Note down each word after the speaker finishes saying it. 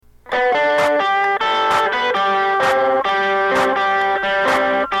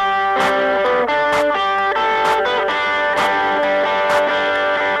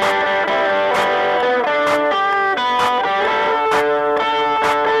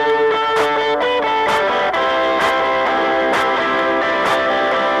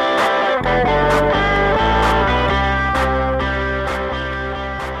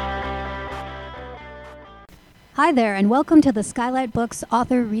Hi there, and welcome to the Skylight Books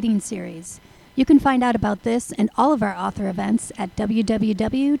Author Reading Series. You can find out about this and all of our author events at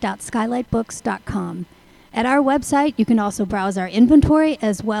www.skylightbooks.com. At our website, you can also browse our inventory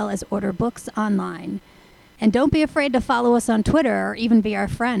as well as order books online. And don't be afraid to follow us on Twitter or even be our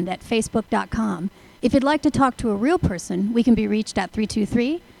friend at facebook.com. If you'd like to talk to a real person, we can be reached at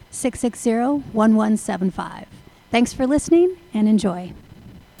 323-660-1175. Thanks for listening and enjoy.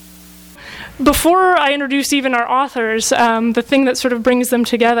 Before I introduce even our authors, the thing that sort of brings them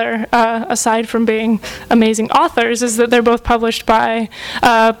together, aside from being amazing authors, is that they're both published by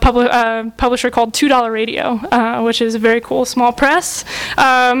a publisher called $2 Radio, which is a very cool small press.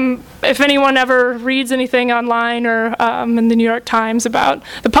 If anyone ever reads anything online or in the New York Times about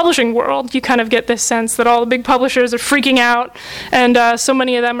the publishing world, you kind of get this sense that all the big publishers are freaking out, and so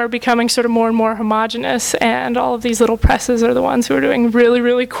many of them are becoming sort of more and more homogenous, and all of these little presses are the ones who are doing really,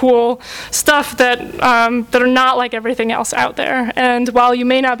 really cool stuff that are not like everything else out there. And while you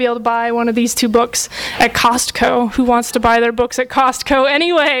may not be able to buy one of these two books at Costco, who wants to buy their books at Costco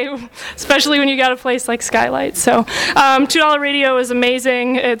anyway, especially when you got a place like Skylight? So $2 Radio is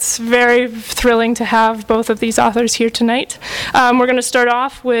amazing. It's very thrilling to have both of these authors here tonight. We're going to start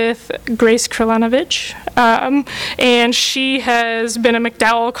off with Grace Krilanovich, and she has been a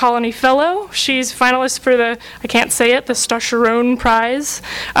MacDowell Colony Fellow. She's finalist for the Starcharon Prize.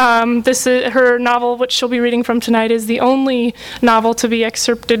 This is her novel, which she'll be reading from tonight, is the only novel to be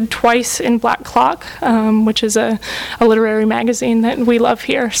excerpted twice in Black Clock, which is a literary magazine that we love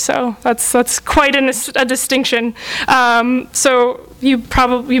here. So that's quite a distinction. So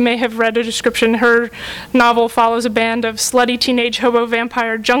you may have read a description. Her novel follows a band of slutty teenage hobo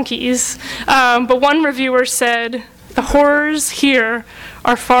vampire junkies. But one reviewer said, "The horrors here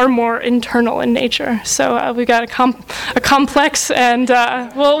are far more internal in nature." So we've got a complex, and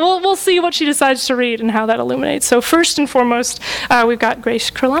we'll see what she decides to read and how that illuminates. So first and foremost, we've got Grace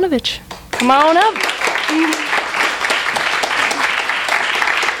Krilanovich. Come on up.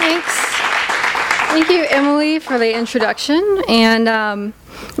 Thanks. Thank you, Emily, for the introduction. And I'm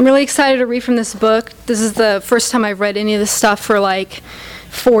really excited to read from this book. This is the first time I've read any of this stuff for like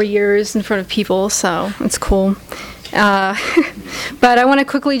 4 years in front of people, so it's cool. But I want to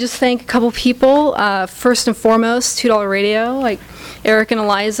quickly just thank a couple people. First and foremost, $2 Radio, like Eric and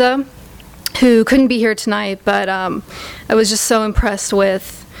Eliza, who couldn't be here tonight, but I was just so impressed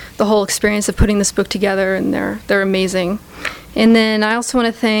with the whole experience of putting this book together, and they're amazing. And then I also want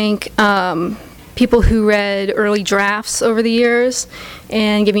to thank people who read early drafts over the years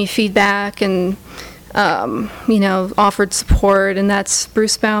and gave me feedback and offered support, and that's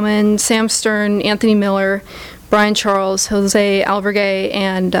Bruce Bauman, Sam Stern, Anthony Miller, Brian Charles, Jose Albergue,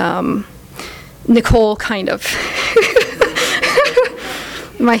 and Nicole, kind of.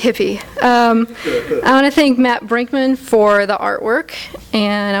 My hippie. I want to thank Matt Brinkman for the artwork,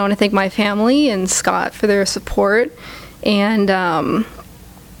 and I want to thank my family and Scott for their support, and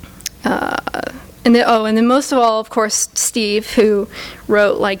then most of all, of course, Steve, who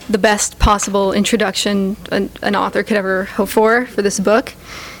wrote like the best possible introduction an author could ever hope for this book.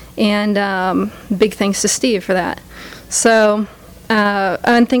 And big thanks to Steve for that. So,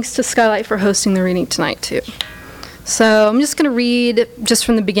 and thanks to Skylight for hosting the reading tonight, too. So I'm just going to read just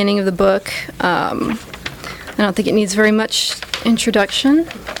from the beginning of the book. I don't think it needs very much introduction.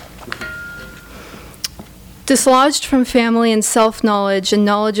 Dislodged from family and self-knowledge and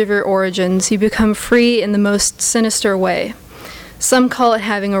knowledge of your origins, you become free in the most sinister way. Some call it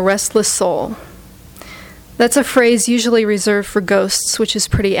having a restless soul. That's a phrase usually reserved for ghosts, which is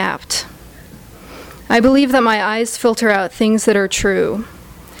pretty apt. I believe that my eyes filter out things that are true.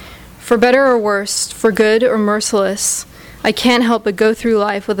 For better or worse, for good or merciless, I can't help but go through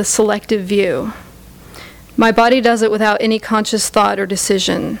life with a selective view. My body does it without any conscious thought or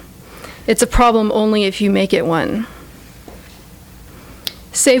decision. It's a problem only if you make it one.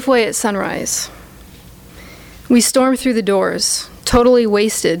 Safeway at sunrise. We storm through the doors. Totally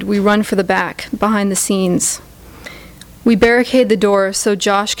wasted, we run for the back, behind the scenes. We barricade the door so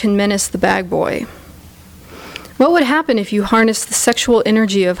Josh can menace the bag boy. What would happen if you harnessed the sexual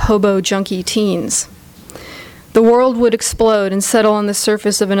energy of hobo junkie teens? The world would explode and settle on the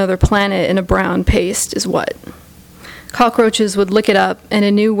surface of another planet in a brown paste, is what? Cockroaches would lick it up, and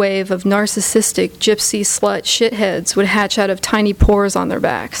a new wave of narcissistic gypsy slut shitheads would hatch out of tiny pores on their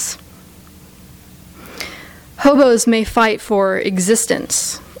backs. Hobos may fight for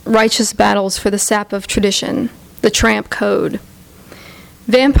existence, righteous battles for the sap of tradition, the tramp code.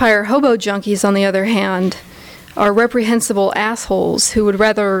 Vampire hobo junkies, on the other hand, are reprehensible assholes who would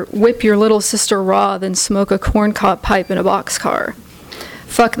rather whip your little sister raw than smoke a corncob pipe in a boxcar.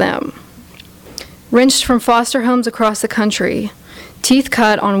 Fuck them. Wrenched from foster homes across the country, teeth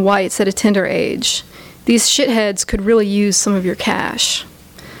cut on whites at a tender age, these shitheads could really use some of your cash.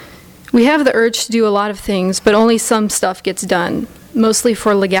 We have the urge to do a lot of things, but only some stuff gets done, mostly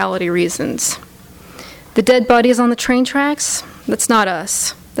for legality reasons. The dead bodies on the train tracks? That's not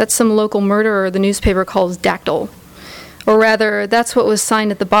us. That's some local murderer the newspaper calls Dactyl. Or rather, that's what was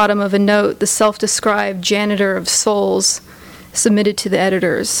signed at the bottom of a note the self-described janitor of souls submitted to the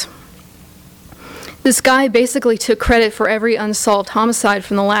editors. This guy basically took credit for every unsolved homicide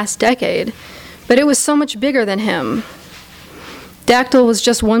from the last decade, but it was so much bigger than him. Dactyl was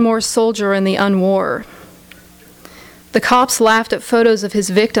just one more soldier in the unwar. The cops laughed at photos of his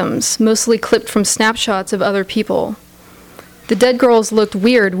victims, mostly clipped from snapshots of other people. The dead girls looked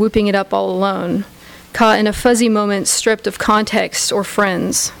weird whooping it up all alone, caught in a fuzzy moment stripped of context or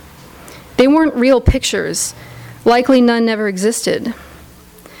friends. They weren't real pictures. Likely none never existed.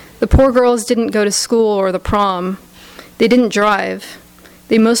 The poor girls didn't go to school or the prom. They didn't drive.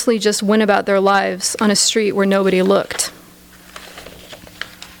 They mostly just went about their lives on a street where nobody looked.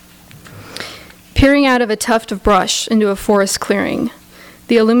 Peering out of a tuft of brush into a forest clearing,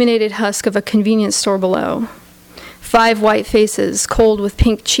 the illuminated husk of a convenience store below. 5 white faces, cold with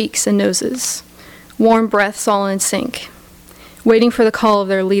pink cheeks and noses. Warm breaths all in sync. Waiting for the call of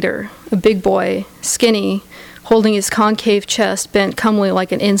their leader, a big boy, skinny, holding his concave chest bent comely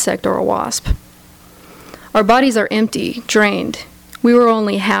like an insect or a wasp. Our bodies are empty, drained. We were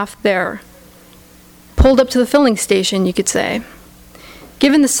only half there. Pulled up to the filling station, you could say.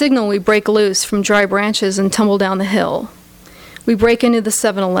 Given the signal, we break loose from dry branches and tumble down the hill. We break into the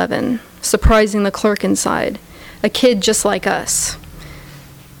 7-Eleven, surprising the clerk inside, a kid just like us.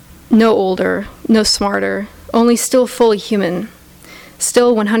 No older, no smarter, only still fully human,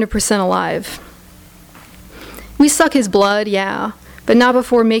 still 100% alive. We suck his blood, yeah, but not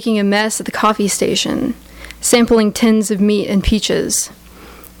before making a mess at the coffee station, sampling tins of meat and peaches,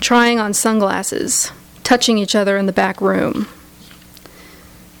 trying on sunglasses, touching each other in the back room.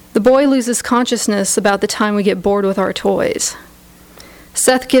 The boy loses consciousness about the time we get bored with our toys.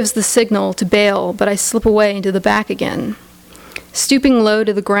 Seth gives the signal to bail, but I slip away into the back again, stooping low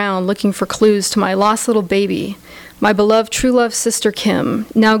to the ground looking for clues to my lost little baby, my beloved true love sister Kim,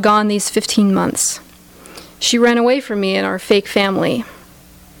 now gone these 15 months. She ran away from me and our fake family.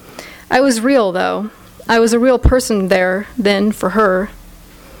 I was real, though. I was a real person there, then, for her.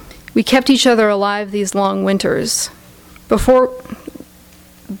 We kept each other alive these long winters. Before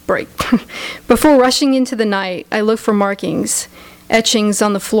rushing into the night, I looked for markings, etchings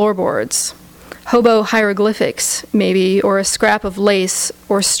on the floorboards, hobo hieroglyphics, maybe, or a scrap of lace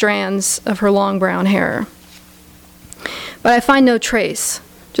or strands of her long brown hair. But I find no trace,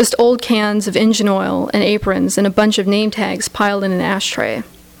 just old cans of engine oil and aprons and a bunch of name tags piled in an ashtray.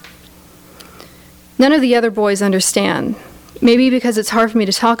 None of the other boys understand, maybe because it's hard for me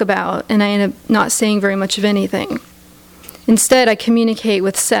to talk about and I end up not saying very much of anything. Instead, I communicate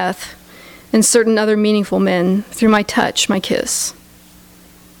with Seth and certain other meaningful men through my touch, my kiss.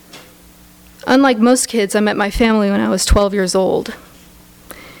 Unlike most kids, I met my family when I was 12 years old.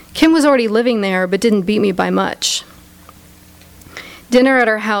 Kim was already living there, but didn't beat me by much. Dinner at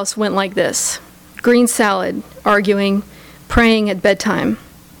our house went like this: green salad, arguing, praying at bedtime.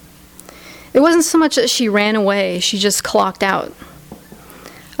 It wasn't so much that she ran away, she just clocked out.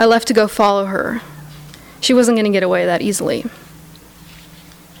 I left to go follow her. She wasn't going to get away that easily.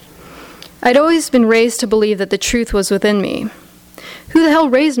 I'd always been raised to believe that the truth was within me. Who the hell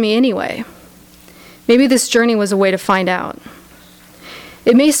raised me anyway? Maybe this journey was a way to find out.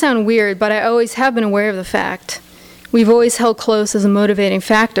 It may sound weird, but I always have been aware of the fact. We've always held close as a motivating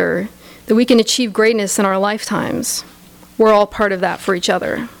factor that we can achieve greatness in our lifetimes. We're all part of that for each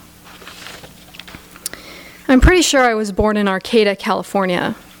other. I'm pretty sure I was born in Arcata,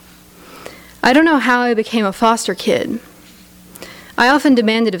 California. I don't know how I became a foster kid. I often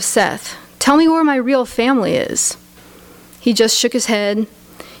demanded of Seth, "Tell me where my real family is." He just shook his head.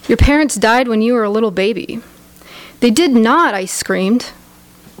 "Your parents died when you were a little baby." "They did not," I screamed.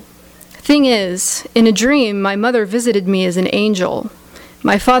 Thing is, in a dream, my mother visited me as an angel.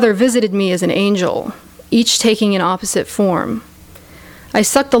 My father visited me as an angel, each taking an opposite form. I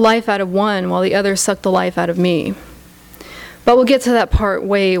sucked the life out of one while the other sucked the life out of me. But we'll get to that part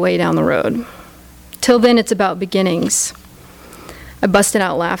way, way down the road. Till then, it's about beginnings. I busted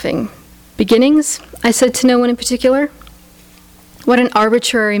out laughing. Beginnings? I said to no one in particular. What an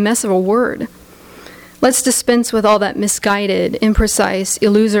arbitrary mess of a word. Let's dispense with all that misguided, imprecise,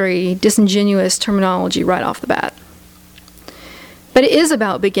 illusory, disingenuous terminology right off the bat. But it is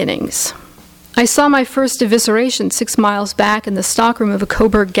about beginnings. I saw my first evisceration 6 miles back in the stockroom of a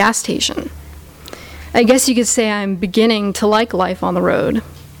Coburg gas station. I guess you could say I'm beginning to like life on the road.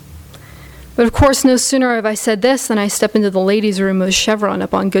 But of course, no sooner have I said this than I step into the ladies' room with Chevron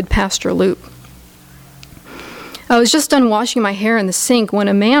up on Good Pasture Loop. I was just done washing my hair in the sink when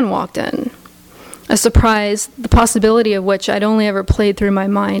a man walked in. A surprise, the possibility of which I'd only ever played through my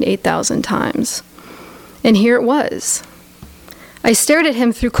mind 8,000 times. And here it was. I stared at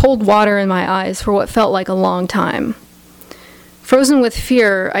him through cold water in my eyes for what felt like a long time. Frozen with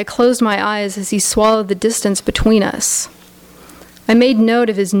fear, I closed my eyes as he swallowed the distance between us. I made note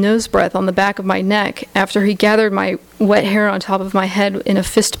of his nose breath on the back of my neck after he gathered my wet hair on top of my head in a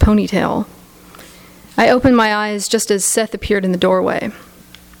fist ponytail. I opened my eyes just as Seth appeared in the doorway.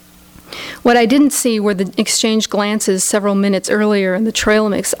 What I didn't see were the exchanged glances several minutes earlier in the trail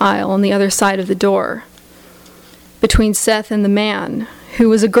mix aisle on the other side of the door, between Seth and the man, who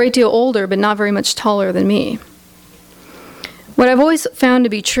was a great deal older but not very much taller than me. What I've always found to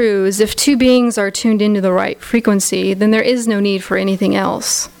be true is if two beings are tuned into the right frequency, then there is no need for anything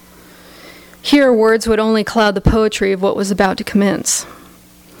else. Here, words would only cloud the poetry of what was about to commence.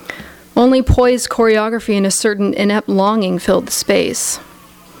 Only poised choreography and a certain inept longing filled the space.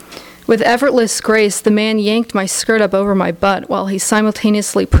 With effortless grace, the man yanked my skirt up over my butt while he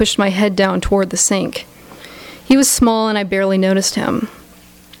simultaneously pushed my head down toward the sink. He was small and I barely noticed him.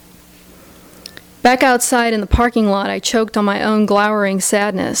 Back outside in the parking lot, I choked on my own glowering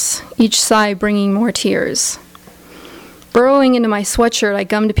sadness, each sigh bringing more tears. Burrowing into my sweatshirt, I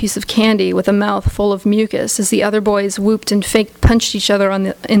gummed a piece of candy with a mouth full of mucus as the other boys whooped and punched each other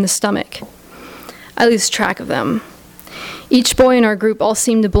in the stomach. I lose track of them. Each boy in our group all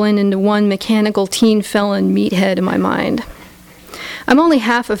seemed to blend into one mechanical teen felon meathead in my mind. I'm only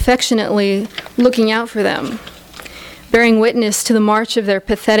half affectionately looking out for them, bearing witness to the march of their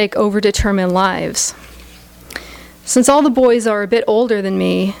pathetic, overdetermined lives. Since all the boys are a bit older than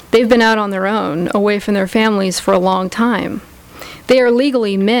me, they've been out on their own, away from their families for a long time. They are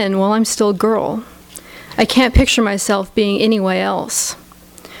legally men while I'm still a girl. I can't picture myself being any way else.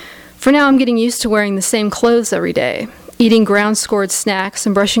 For now, I'm getting used to wearing the same clothes every day, eating ground-scored snacks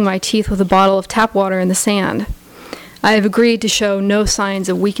and brushing my teeth with a bottle of tap water in the sand. I have agreed to show no signs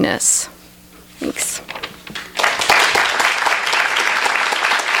of weakness. Thanks.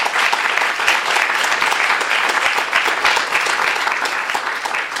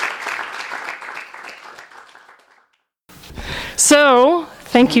 So,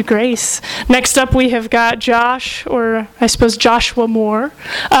 thank you, Grace. Next up, we have got Josh, or I suppose Joshua Mohr.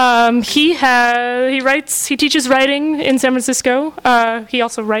 He teaches writing in San Francisco. He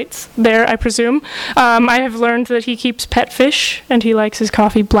also writes there, I presume. I have learned that he keeps pet fish, and he likes his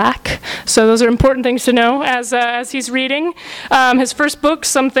coffee black. So those are important things to know as he's reading. His first book,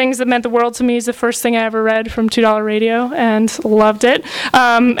 Some Things That Meant the World to Me, is the first thing I ever read from $2 Radio, and loved it.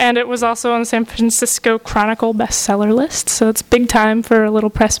 And it was also on the San Francisco Chronicle bestseller list, so it's big time for a little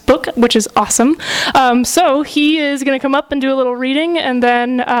press book, which is awesome. So he is going to come up and do a little reading, and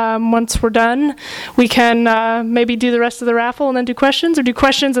then once we're done, we can maybe do the rest of the raffle and then do questions, or do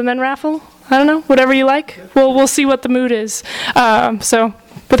questions and then raffle. I don't know, whatever you like. We'll see what the mood is. So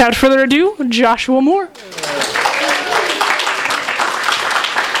without further ado, Joshua Mohr.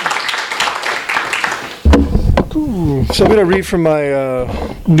 So I'm going to read from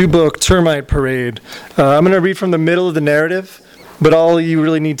my new book, Termite Parade. I'm going to read from the middle of the narrative, but all you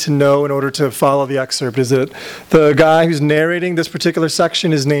really need to know in order to follow the excerpt is that the guy who's narrating this particular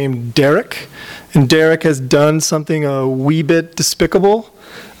section is named Derek, and Derek has done something a wee bit despicable.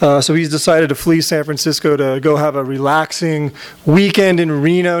 So he's decided to flee San Francisco to go have a relaxing weekend in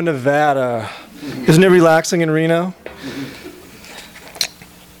Reno, Nevada. Isn't it relaxing in Reno?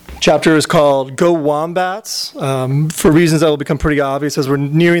 Chapter is called Go Wombats, for reasons that will become pretty obvious as we're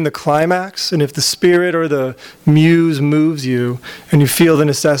nearing the climax. And if the spirit or the muse moves you and you feel the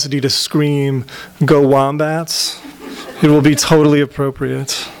necessity to scream, Go Wombats, it will be totally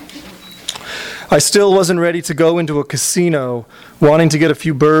appropriate. I still wasn't ready to go into a casino, wanting to get a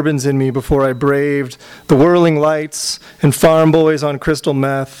few bourbons in me before I braved the whirling lights and farm boys on crystal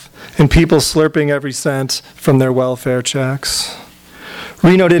meth and people slurping every cent from their welfare checks.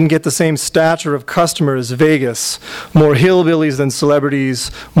 Reno didn't get the same stature of customer as Vegas, more hillbillies than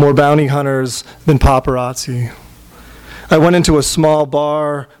celebrities, more bounty hunters than paparazzi. I went into a small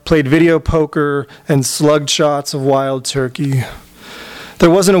bar, played video poker, and slugged shots of wild turkey.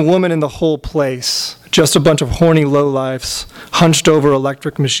 There wasn't a woman in the whole place, just a bunch of horny lowlifes, hunched over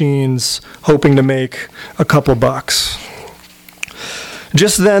electric machines, hoping to make a couple bucks.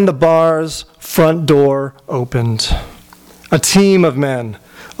 Just then the bar's front door opened. A team of men,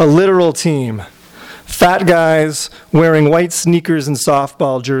 a literal team, Fat guys wearing white sneakers and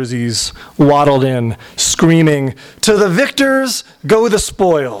softball jerseys waddled in, screaming, "To the victors, go the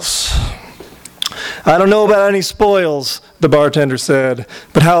spoils." "I don't know about any spoils," the bartender said,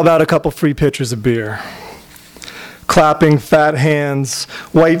 "but how about a couple free pitchers of beer?" Clapping fat hands,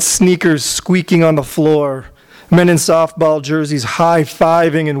 white sneakers squeaking on the floor, men in softball jerseys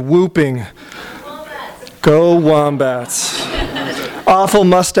high-fiving and whooping. Go Wombats. Awful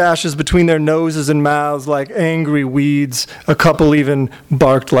mustaches between their noses and mouths like angry weeds. A couple even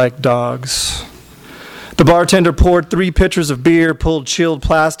barked like dogs. The bartender poured 3 pitchers of beer, pulled chilled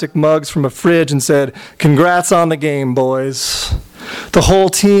plastic mugs from a fridge, and said, "Congrats on the game, boys." The whole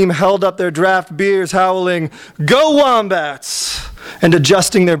team held up their draft beers, howling, "Go Wombats!" and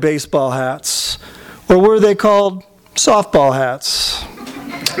adjusting their baseball hats. Or were they called softball hats?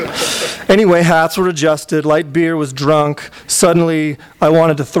 Anyway, hats were adjusted, light beer was drunk. Suddenly, I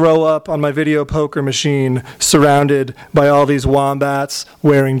wanted to throw up on my video poker machine, surrounded by all these wombats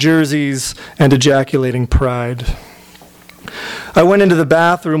wearing jerseys and ejaculating pride. I went into the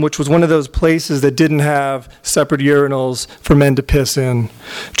bathroom, which was one of those places that didn't have separate urinals for men to piss in.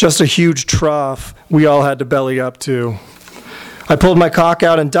 Just a huge trough we all had to belly up to. I pulled my cock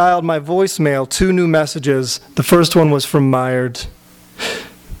out and dialed my voicemail, 2 new messages. The first one was from Myard.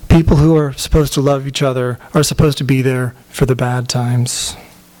 People who are supposed to love each other are supposed to be there for the bad times.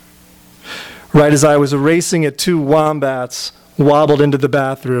 Right as I was erasing it, 2 wombats wobbled into the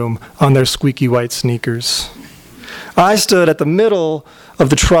bathroom on their squeaky white sneakers. I stood at the middle of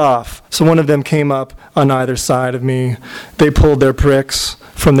the trough, so one of them came up on either side of me. They pulled their pricks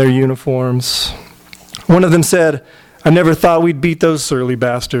from their uniforms. One of them said, "I never thought we'd beat those surly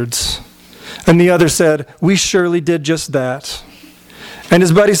bastards." And the other said, "We surely did just that." And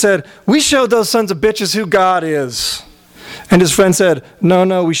his buddy said, "We showed those sons of bitches who God is." And his friend said,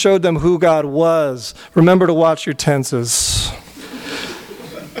 No, we showed them who God was. Remember to watch your tenses."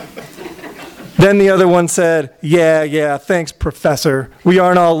 Then the other one said, Yeah, thanks, Professor. We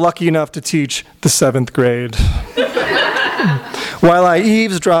aren't all lucky enough to teach the 7th grade. While I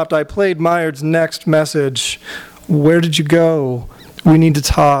eavesdropped, I played Myard's next message. "Where did you go? We need to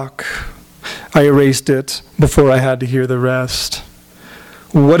talk." I erased it before I had to hear the rest.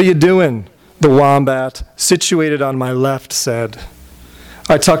 "What are you doing?" the wombat, situated on my left, said.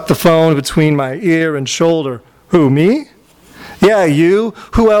 I tucked the phone between my ear and shoulder. "Who, me?" "Yeah, you.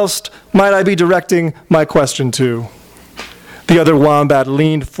 Who else might I be directing my question to?" The other wombat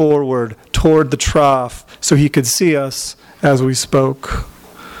leaned forward toward the trough so he could see us as we spoke.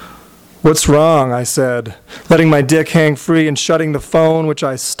 "What's wrong?" I said, letting my dick hang free and shutting the phone, which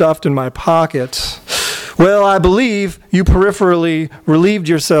I stuffed in my pocket. "Well, I believe you peripherally relieved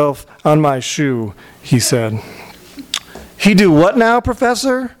yourself on my shoe," he said. "He do what now,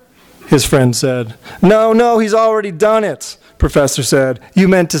 Professor?" his friend said. No, he's already done it," Professor said. "You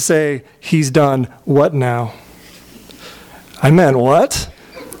meant to say, he's done what now?" "I meant what?"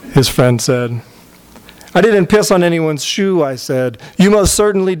 his friend said. "I didn't piss on anyone's shoe," I said. "You most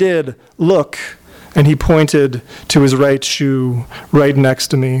certainly did. Look." And he pointed to his right shoe right next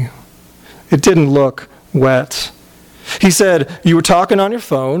to me. It didn't look wet. He said, "You were talking on your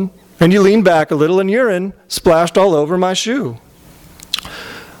phone, and you leaned back a little, and urine splashed all over my shoe."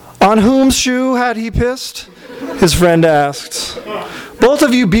 "On whom's shoe had he pissed?" his friend asked. "Both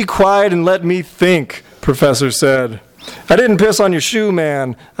of you be quiet and let me think," Professor said. "I didn't piss on your shoe,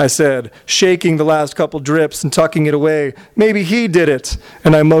 man," I said, shaking the last couple drips and tucking it away. "Maybe he did it."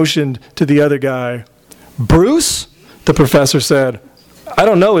 And I motioned to the other guy. "Bruce?" the professor said. "I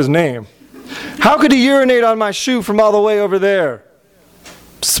don't know his name." "How could he urinate on my shoe from all the way over there?"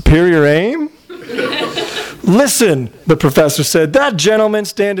 "Superior aim?" "Listen," the professor said, "that gentleman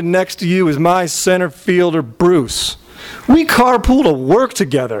standing next to you is my center fielder, Bruce. We carpool to work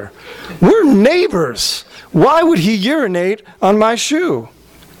together. We're neighbors. Why would he urinate on my shoe?"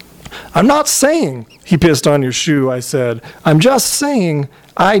 "I'm not saying he pissed on your shoe," I said. "I'm just saying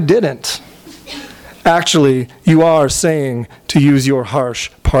I didn't." "Actually, you are saying, to use your harsh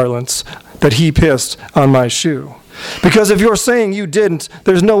parlance, that he pissed on my shoe. Because if you're saying you didn't,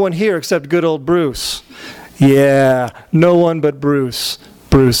 there's no one here except good old Bruce." "Yeah, no one but Bruce,"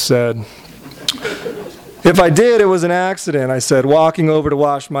 Bruce said. "If I did, it was an accident," I said, walking over to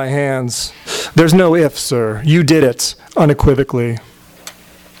wash my hands. "There's no if, sir. You did it," unequivocally.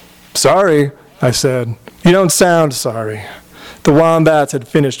 "Sorry," I said. "You don't sound sorry." The wombats had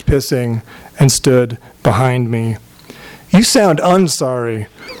finished pissing and stood behind me. "You sound unsorry,"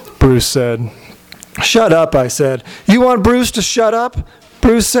 Bruce said. "Shut up," I said. "You want Bruce to shut up?"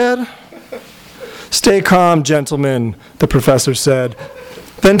 Bruce said. "Stay calm, gentlemen," the professor said.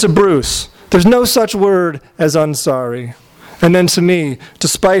 Then to Bruce, There's no such word as unsorry. And then to me,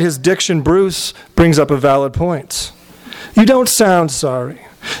 despite his diction, Bruce brings up a valid point. You don't sound sorry.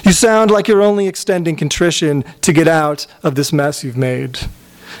 You sound like you're only extending contrition to get out of this mess you've made.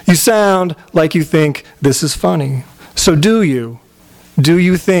 You sound like you think this is funny. So do you? Do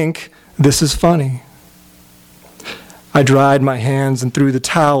you think this is funny? I dried my hands and threw the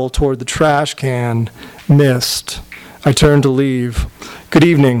towel toward the trash can. Missed. I turned to leave. Good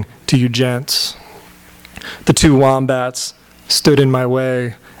evening to you gents. The two wombats stood in my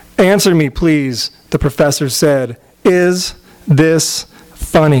way. Answer me, please, the professor said. Is this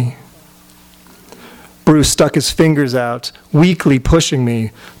funny? Bruce stuck his fingers out, weakly pushing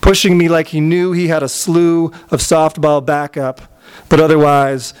me like he knew he had a slew of softball backup. But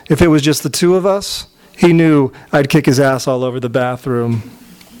otherwise, if it was just the two of us, he knew I'd kick his ass all over the bathroom.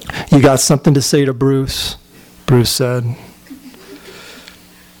 You got something to say to Bruce, Bruce said.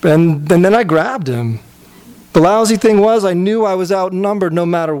 And then I grabbed him. The lousy thing was I knew I was outnumbered no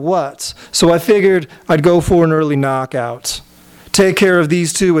matter what, so I figured I'd go for an early knockout. Take care of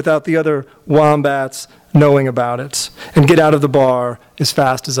these two without the other wombats knowing about it, and get out of the bar as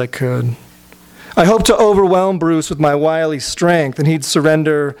fast as I could. I hoped to overwhelm Bruce with my wily strength, and he'd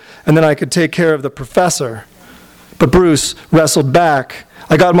surrender, and then I could take care of the professor. But Bruce wrestled back.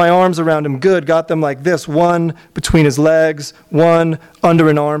 I got my arms around him good, got them like this, one between his legs, one under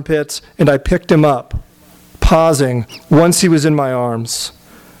an armpit, and I picked him up, pausing once he was in my arms,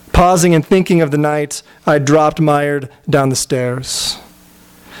 pausing and thinking of the night I dropped mired down the stairs.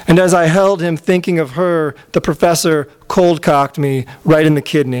 And as I held him thinking of her, the professor cold-cocked me right in the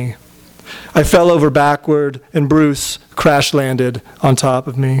kidney. I fell over backward, and Bruce crash-landed on top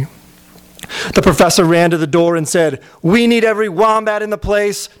of me. The professor ran to the door and said, "We need every wombat in the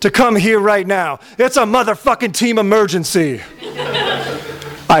place to come here right now. It's a motherfucking team emergency."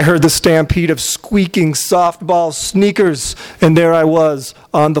 I heard the stampede of squeaking softball sneakers, and there I was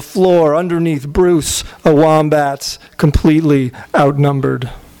on the floor underneath Bruce, a wombat, completely outnumbered.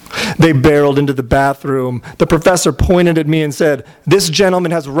 They barreled into the bathroom. The professor pointed at me and said, "This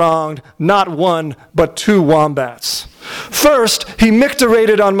gentleman has wronged not one, but two wombats. First, he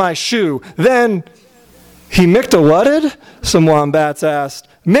micturated on my shoe. Then, he micta-whatted?" Some wombats asked.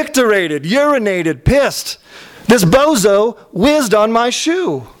 "Micturated, urinated, pissed. This bozo whizzed on my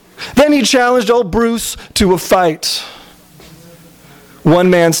shoe. Then he challenged old Bruce to a fight."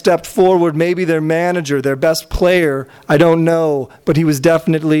 One man stepped forward, maybe their manager, their best player, I don't know, but he was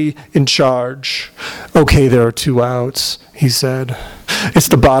definitely in charge. "Okay, there are 2 outs, he said. "It's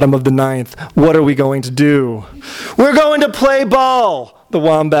the bottom of the 9th. What are we going to do?" "We're going to play ball," the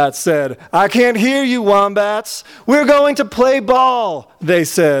wombats said. "I can't hear you, wombats." "We're going to play ball," they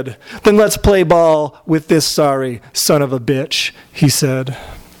said. "Then let's play ball with this sorry son of a bitch," he said.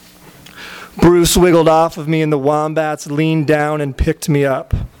 Bruce wiggled off of me, and the wombats leaned down and picked me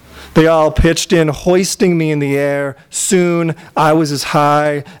up. They all pitched in, hoisting me in the air. Soon, I was as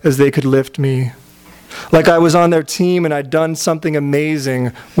high as they could lift me. Like I was on their team and I'd done something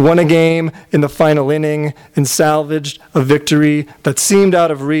amazing, won a game in the final inning, and salvaged a victory that seemed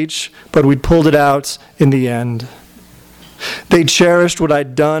out of reach, but we'd pulled it out in the end. They cherished what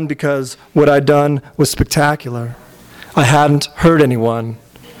I'd done because what I'd done was spectacular. I hadn't hurt anyone.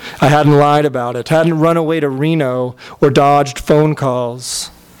 I hadn't lied about it, hadn't run away to Reno or dodged phone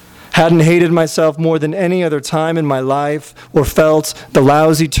calls, hadn't hated myself more than any other time in my life or felt the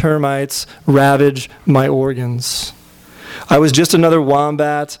lousy termites ravage my organs. I was just another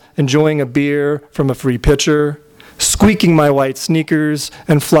wombat enjoying a beer from a free pitcher, squeaking my white sneakers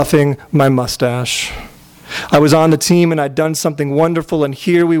and fluffing my mustache. I was on the team and I'd done something wonderful, and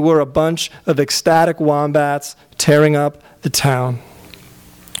here we were, a bunch of ecstatic wombats tearing up the town.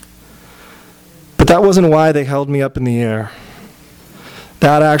 But that wasn't why they held me up in the air.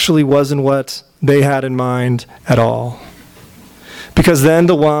 That actually wasn't what they had in mind at all. Because then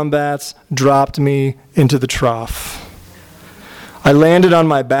the wombats dropped me into the trough. I landed on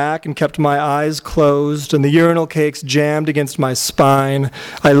my back and kept my eyes closed, and the urinal cakes jammed against my spine.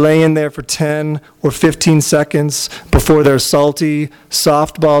 I lay in there for 10 or 15 seconds before their salty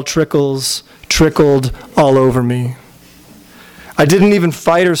softball trickles trickled all over me. I didn't even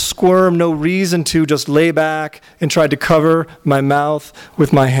fight or squirm, no reason to, just lay back and tried to cover my mouth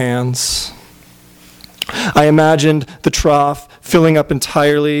with my hands. I imagined the trough filling up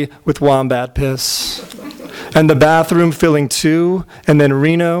entirely with wombat piss, and the bathroom filling too, and then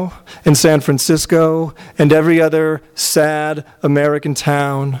Reno and San Francisco and every other sad American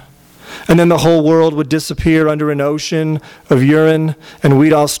town. And then the whole world would disappear under an ocean of urine, and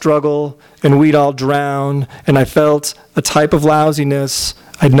we'd all struggle, and we'd all drown, and I felt a type of lousiness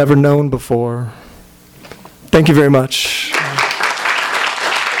I'd never known before. Thank you very much.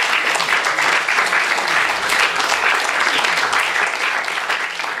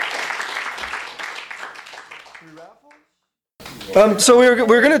 So we're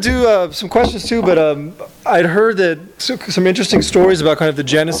going to do some questions too, but I'd heard that some interesting stories about kind of the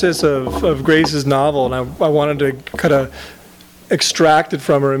genesis of Grace's novel, and I wanted to kind of extract it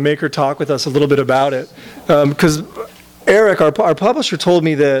from her and make her talk with us a little bit about it. Because Eric, our publisher, told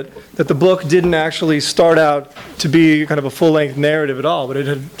me that the book didn't actually start out to be kind of a full-length narrative at all, but it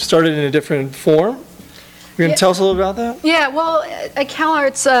had started in a different form. You're going to tell us a little about that? Yeah, well, at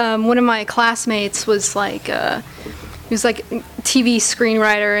CalArts, one of my classmates was like... he was like a TV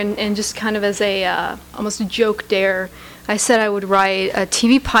screenwriter, and just kind of as a almost a joke dare, I said I would write a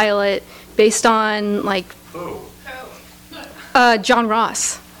TV pilot based on like John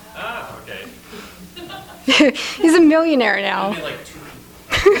Ross. Ah, okay. He's a millionaire now.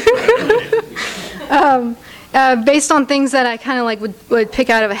 Based on things that I kind of like would pick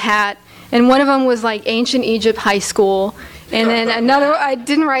out of a hat, and one of them was like ancient Egypt high school. And then another, I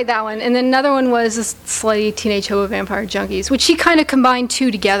didn't write that one. And then another one was this Slutty Teenage Hobo Vampire Junkies, which he kind of combined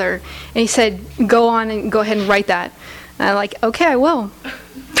two together. And he said, go on and go ahead and write that. And I'm like, okay, I will.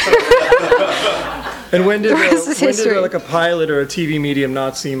 And when did like a pilot or a TV medium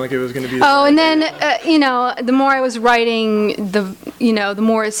not seem like it was going to be? Oh, and then the more I was writing, the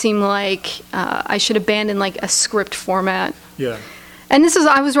more it seemed like I should abandon like a script format. Yeah. And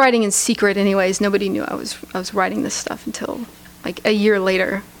I was writing in secret anyways. Nobody knew I was writing this stuff until like a year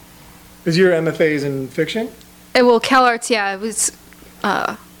later. Is your MFAs in fiction? Well, CalArts, yeah, it was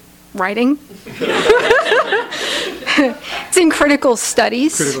writing. It's in critical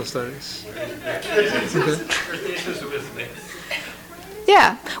studies. Critical studies.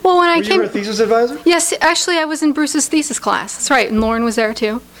 Yeah. Well, when I came... You were a thesis advisor? Yes, actually, I was in Bruce's thesis class. That's right, and Lauren was there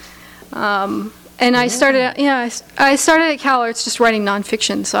too. And I started, I started at CalArts just writing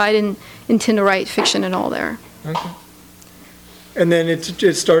nonfiction, so I didn't intend to write fiction at all there. Okay. And then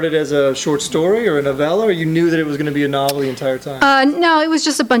it started as a short story or a novella, or you knew that it was going to be a novel the entire time? No, it was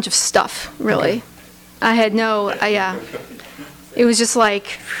just a bunch of stuff, really. Okay. I had no, it was just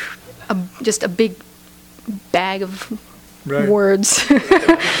like just a big bag of words.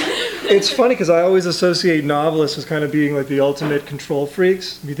 It's funny because I always associate novelists as kind of being like the ultimate control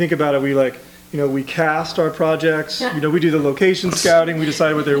freaks. If you think about it, we cast our projects, we do the location scouting, we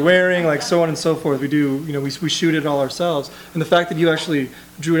decide what they're wearing, like so on and so forth. We do, we shoot it all ourselves. And the fact that you actually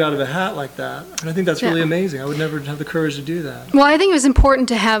drew it out of a hat like that, and I think that's really amazing. I would never have the courage to do that. Well, I think it was important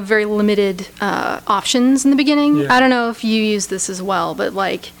to have very limited options in the beginning. Yeah. I don't know if you use this as well, but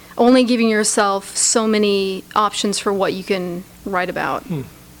like only giving yourself so many options for what you can write about.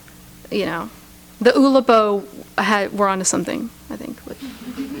 The Oulipo were onto something, I think, with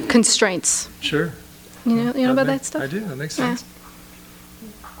constraints. Sure. You know about that stuff? I do. That makes sense.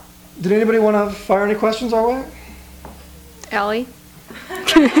 Yeah. Did anybody want to fire any questions our way? Allie?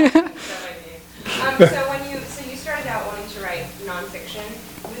 So you started out wanting to write nonfiction.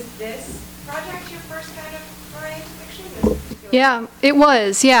 Was this project your first kind of foray into fiction? Yeah, it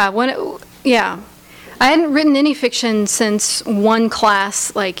was. Yeah. I hadn't written any fiction since one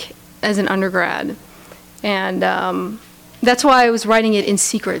class, like as an undergrad, and that's why I was writing it in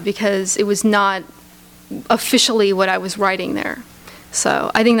secret, because it was not officially what I was writing there.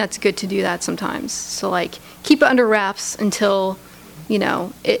 So I think that's good to do that sometimes. So like keep it under wraps until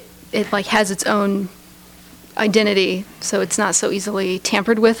it like has its own identity, so it's not so easily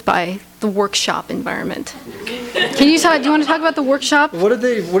tampered with by the workshop environment. Do you want to talk about the workshop? What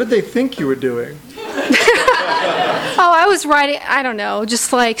did they think you were doing? Oh, I was writing, I don't know,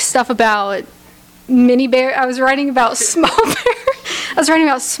 just like stuff about mini bear. I was writing about small bears. I was writing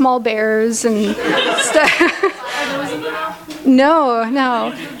about small bears and stuff. No.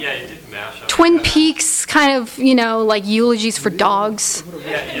 Yeah, you did mash up. Twin Peaks kind of, like eulogies for dogs.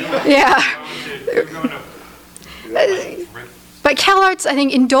 Yeah. But CalArts, I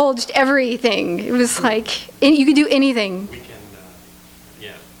think, indulged everything. It was like, you could do anything.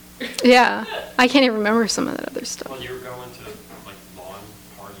 Yeah. I can't even remember some of that other stuff. Well, you were going to like lawn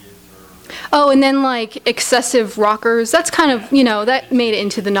parties or... Oh, and then like excessive rockers. That's kind of, that made it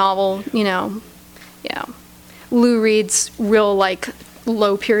into the novel, Yeah. Lou Reed's real like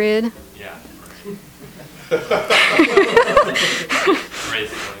low period. Yeah.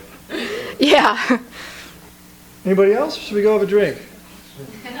 Yeah. Anybody else? Should we go have a drink?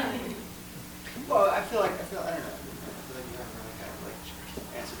 Well, I feel like I don't know. I feel like you haven't really kind of like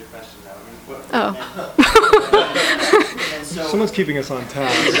answered your question though. And so, Someone's keeping us on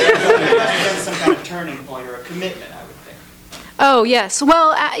task. that's some kind of turning point or a commitment, I would think. Oh, yes.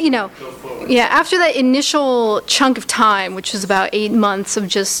 Well, yeah, after that initial chunk of time, which was about 8 months of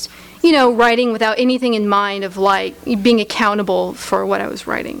just, writing without anything in mind of, like, being accountable for what I was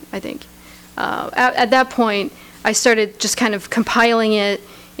writing, I think. At that point, I started just kind of compiling it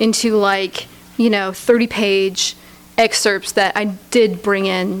into, like, 30-page excerpts that I did bring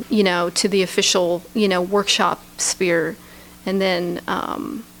in, to the official, workshop sphere. And then,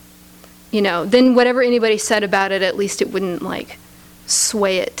 then whatever anybody said about it, at least it wouldn't, like,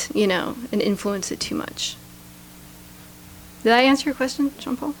 sway it, and influence it too much. Did I answer your question,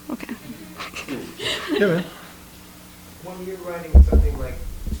 Jean-Paul? Okay. Yeah, man. When you're writing something like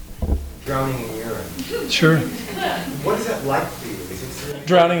Drowning in Urine, Sure. what is that like for you? Is it sort of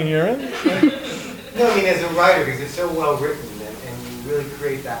Drowning in urine? No, I mean as a writer, because it's so well written, and you really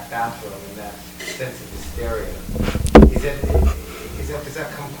create that bathroom and that sense of hysteria. Does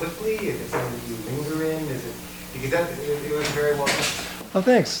that come quickly? Is it something that you linger in? Is it because it was very well done. Oh,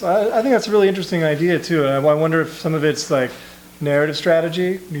 thanks. I think that's a really interesting idea too. And I wonder if some of it's like narrative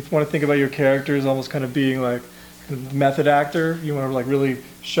strategy. You want to think about your characters almost kind of being like a method actor. You want to like really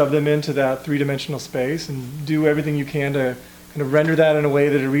shove them into that three-dimensional space and do everything you can to kind of render that in a way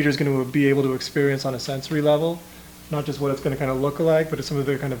that a reader is going to be able to experience on a sensory level. Not just what it's going to kind of look like, but it's some of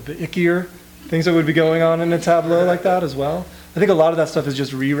the kind of the ickier things that would be going on in a tableau like that as well. I think a lot of that stuff is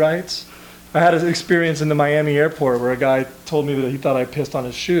just rewrites. I had an experience in the Miami airport where a guy told me that he thought I pissed on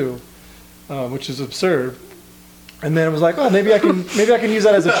his shoe, which is absurd. And then it was like, oh, maybe I can use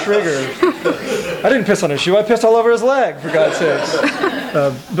that as a trigger. I didn't piss on his shoe. I pissed all over his leg, for God's sakes.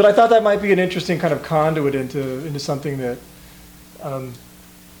 But I thought that might be an interesting kind of conduit into something that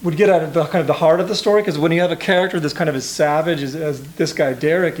would get at the kind of the heart of the story. Because when you have a character that's kind of as savage as this guy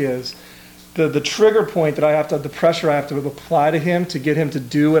Derek is, the trigger point that I have to, the pressure I have to apply to him to get him to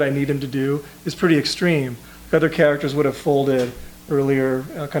do what I need him to do is pretty extreme. The other characters would have folded earlier,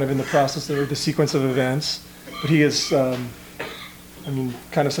 kind of in the process of the sequence of events. But he is, kind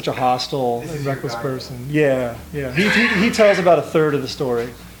of such a hostile and reckless person. Yeah. He tells about a third of the story,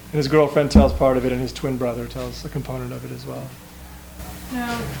 and his girlfriend tells part of it, and his twin brother tells a component of it as well.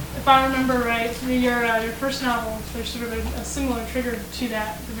 Now, if I remember right, your first novel, there's sort of a similar trigger to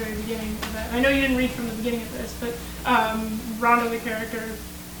that at the very beginning of that. I know you didn't read from the beginning of this, but Rhonda, the character,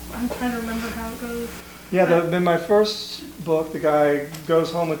 I'm trying to remember how it goes. Yeah, in my first book, the guy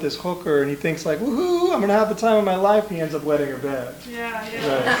goes home with this hooker, and he thinks like, woohoo, I'm going to have the time of my life. He ends up wetting her bed. Yeah. Right.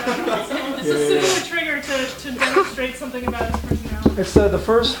 So it's a similar trigger to demonstrate something about his personality. It's the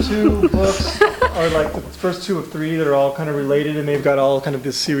first two books are like the first two of three that are all kind of related, and they've got all kind of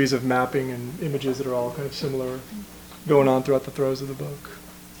this series of mapping and images that are all kind of similar going on throughout the throes of the book.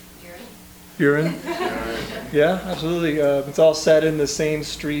 Urine? Yeah, absolutely. It's all set in the same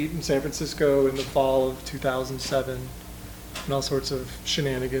street in San Francisco in the fall of 2007, and all sorts of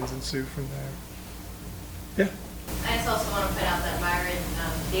shenanigans ensue from there. Yeah? I just also want to point out that Myron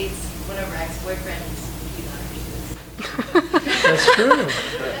dates one of her ex-boyfriends who peed on her shoes. That's true.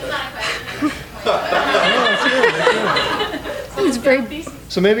 That's not a question. It's very.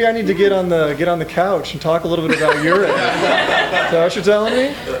 So maybe I need to get on the couch and talk a little bit about urine. Is that what you're telling me?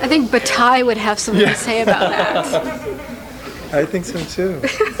 I think Bataille would have something to say about that. I think so too.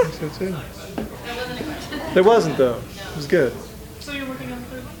 There wasn't though. It was good. So you're working on the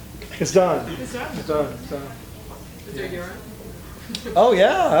third one? It's done. Is that? It's done. Is there urine? Oh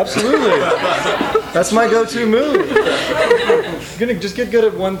yeah, absolutely. That's my go-to move. I'm gonna just get good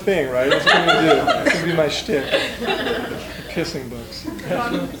at one thing, right? That's what I'm gonna do. That's gonna be my shtick. Kissing books.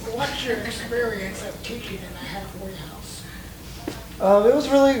 What's your experience of teaching in a halfway house?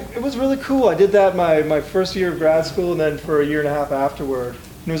 It was really cool. I did that my first year of grad school, and then for a year and a half afterward.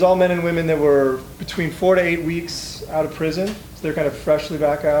 And it was all men and women that were between 4 to 8 weeks out of prison, so they're kind of freshly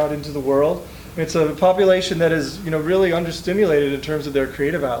back out into the world. It's a population that is, really understimulated in terms of their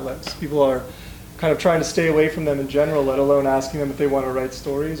creative outlets. People are kind of trying to stay away from them in general, let alone asking them if they want to write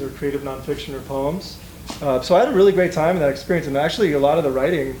stories or creative nonfiction or poems. So I had a really great time in that experience, and actually a lot of the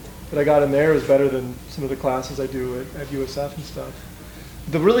writing that I got in there was better than some of the classes I do at USF and stuff.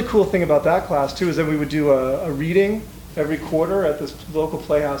 The really cool thing about that class too is that we would do a reading every quarter at this local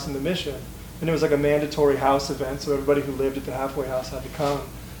playhouse in the Mission, and it was like a mandatory house event, so everybody who lived at the halfway house had to come,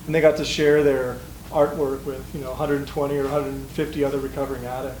 and they got to share their artwork with 120 or 150 other recovering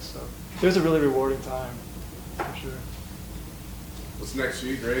addicts. So it was a really rewarding time, for sure. What's next for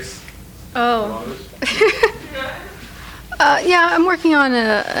you, Grace? Oh. Yeah, I'm working on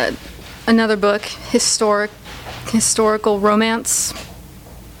another book, historical romance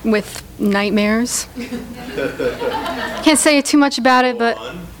with nightmares. Can't say too much about it, but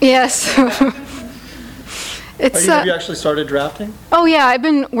yes. It's Have you actually started drafting? oh yeah, I've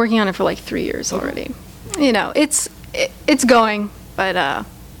been working on it for like 3 years already. You know, it's going, but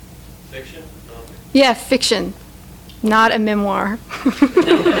Fiction? yeah, fiction, not a memoir.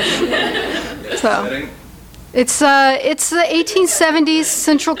 So it's the 1870s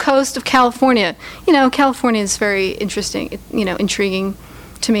Central Coast of California. You know, California is very interesting, intriguing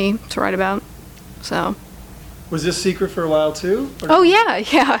to me to write about. So. Was this secret for a while too? Oh yeah.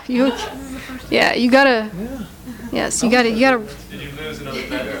 You gotta. Yeah. Yes, you gotta. Did you lose another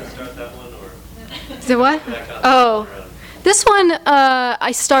bet to start that one, or? Is it what? Oh, this one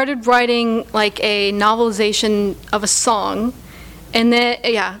I started writing like a novelization of a song, and then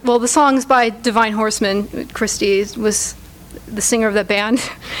the song's by Divine Horseman. Christie was the singer of that band,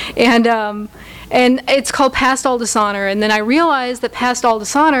 and it's called Past All Dishonor. And then I realized that Past All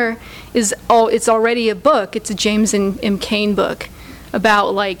Dishonor it's already a book. It's a James M. Cain book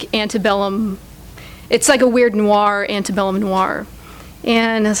about like antebellum. It's like a weird noir, antebellum noir.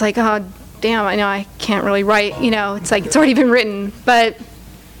 And I was like, oh, damn, I know I can't really write, it's like it's already been written. But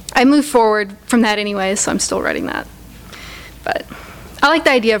I moved forward from that anyway, so I'm still writing that. But I like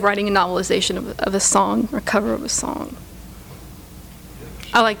the idea of writing a novelization of a song, or a cover of a song.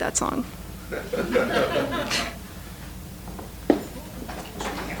 I like that song.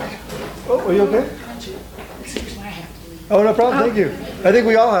 Oh, are you okay? Excuse me, I have to leave. Oh, no problem. Thank you. I think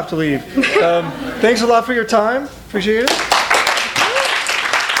we all have to leave. Thanks a lot for your time. Appreciate it.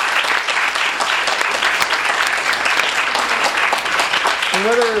 And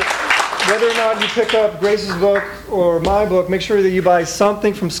whether or not you pick up Grace's book or my book, make sure that you buy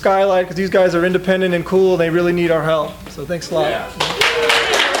something from Skylight, because these guys are independent and cool, and they really need our help. So thanks a lot.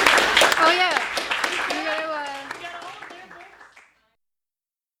 Oh yeah.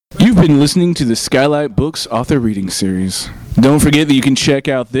 You've been listening to the Skylight Books Author Reading Series. Don't forget that you can check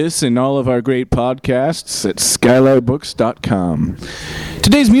out this and all of our great podcasts at skylightbooks.com.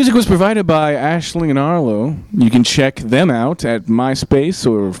 Today's music was provided by Ashling and Arlo. You can check them out at MySpace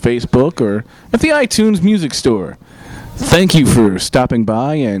or Facebook or at the iTunes Music Store. Thank you for stopping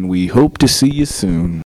by, and we hope to see you soon.